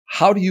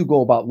How do you go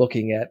about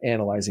looking at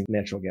analyzing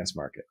natural gas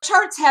market?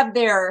 Charts have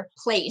their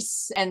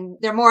place and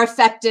they're more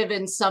effective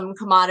in some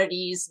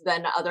commodities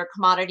than other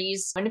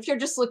commodities. And if you're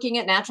just looking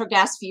at natural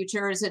gas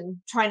futures and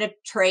trying to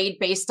trade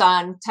based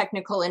on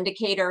technical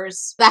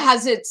indicators, that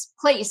has its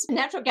place.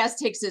 Natural gas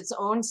takes its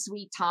own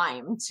sweet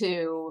time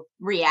to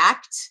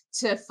react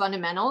to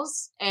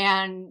fundamentals.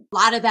 And a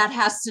lot of that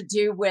has to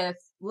do with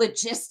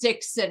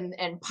logistics and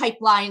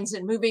pipelines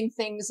and moving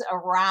things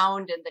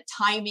around and the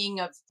timing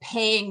of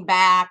paying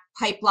back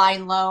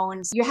pipeline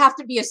loans. You have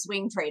to be a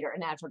swing trader in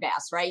natural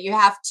gas, right? You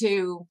have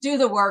to do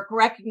the work,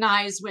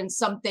 recognize when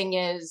something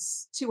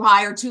is too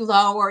high or too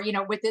low or,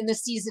 within the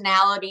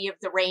seasonality of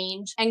the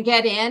range and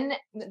get in,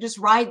 just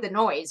ride the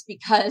noise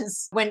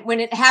because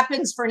when it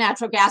happens for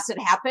natural gas, it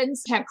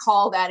happens. Can't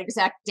call that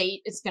exact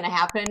date it's going to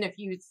happen. If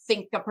you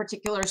think a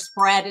particular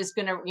spread is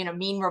going to,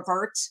 mean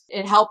revert,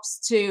 it helps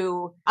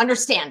to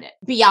understand it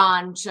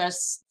beyond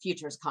just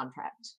futures contract.